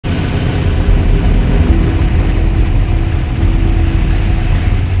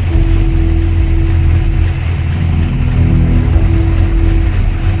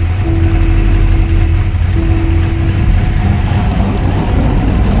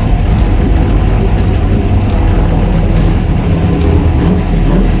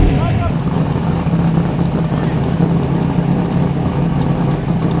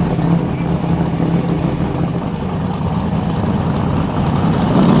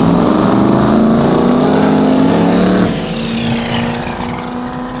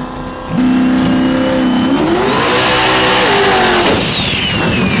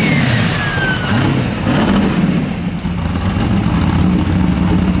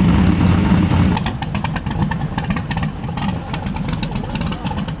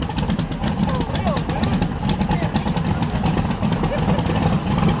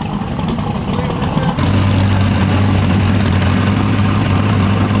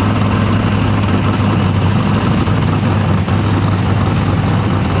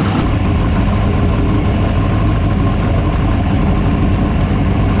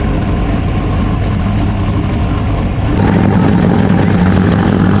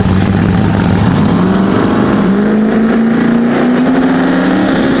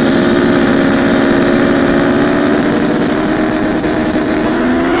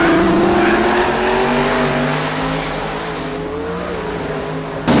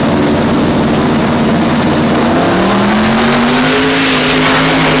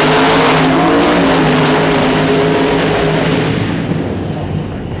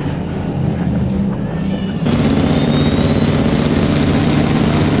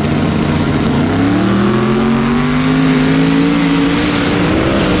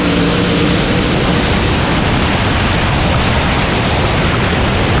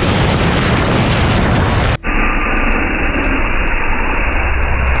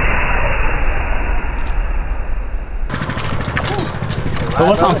So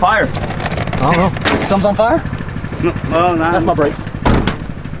what's on fire? I don't know. Something's on fire? Well, nah. That's my brakes.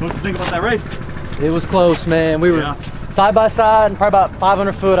 What you think about that race? It was close, man. We were side by side, and probably about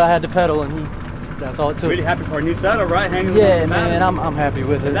 500 foot I had to pedal, and that's all it took. Really happy for our new setup, right? Hanging yeah, man, I'm happy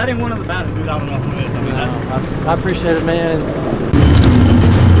with it. If that ain't one of the baddest dudes, I don't know who is. I mean, I appreciate it, man.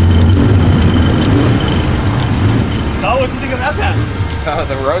 So what you think of that pass?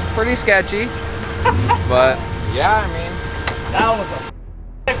 The road's pretty sketchy, but yeah, I mean, that was a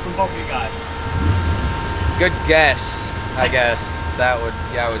from both of you guys. Good guess, I guess. I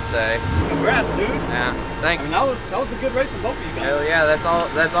would say. Congrats, dude. Yeah, thanks. I mean, that was a good race from both of you guys. Hell yeah, that's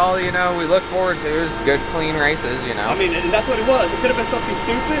all you know we look forward to is good, clean races, you know. I mean, and that's what it was. It could have been something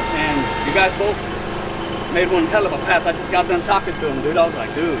stupid, and you guys both made one hell of a pass. I just got done talking to him, dude. I was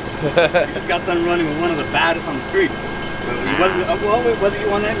like, dude, you just got done running with one of the baddest on the streets. Whether you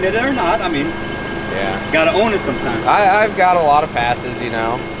want to admit it or not, I mean, yeah, you gotta own it sometimes. I've got a lot of passes, you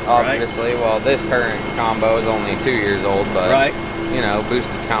know. Obviously, well, this current combo is only 2 years old, but you know,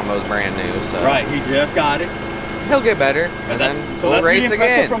 Boosted's combo is brand new, so he just got it. He'll get better, and then we'll race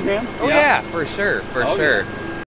again. From him. Oh yeah, for sure, for sure.